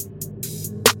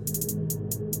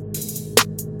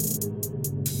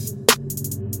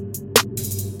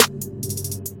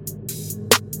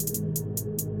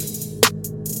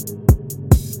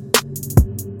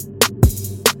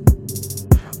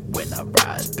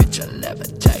bitch, I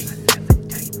levitate.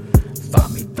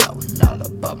 Find me floating all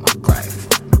above my grave.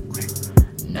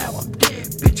 Now I'm dead,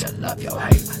 bitch, I love your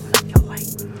hate.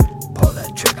 Pull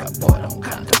that trigger, boy, don't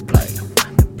contemplate.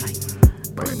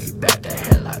 Bring me back to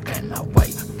hell, I cannot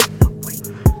wait.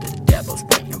 The devil's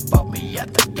waiting for me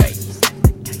at the gate.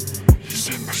 He's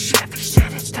in the Chevy,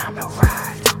 said it's time to run.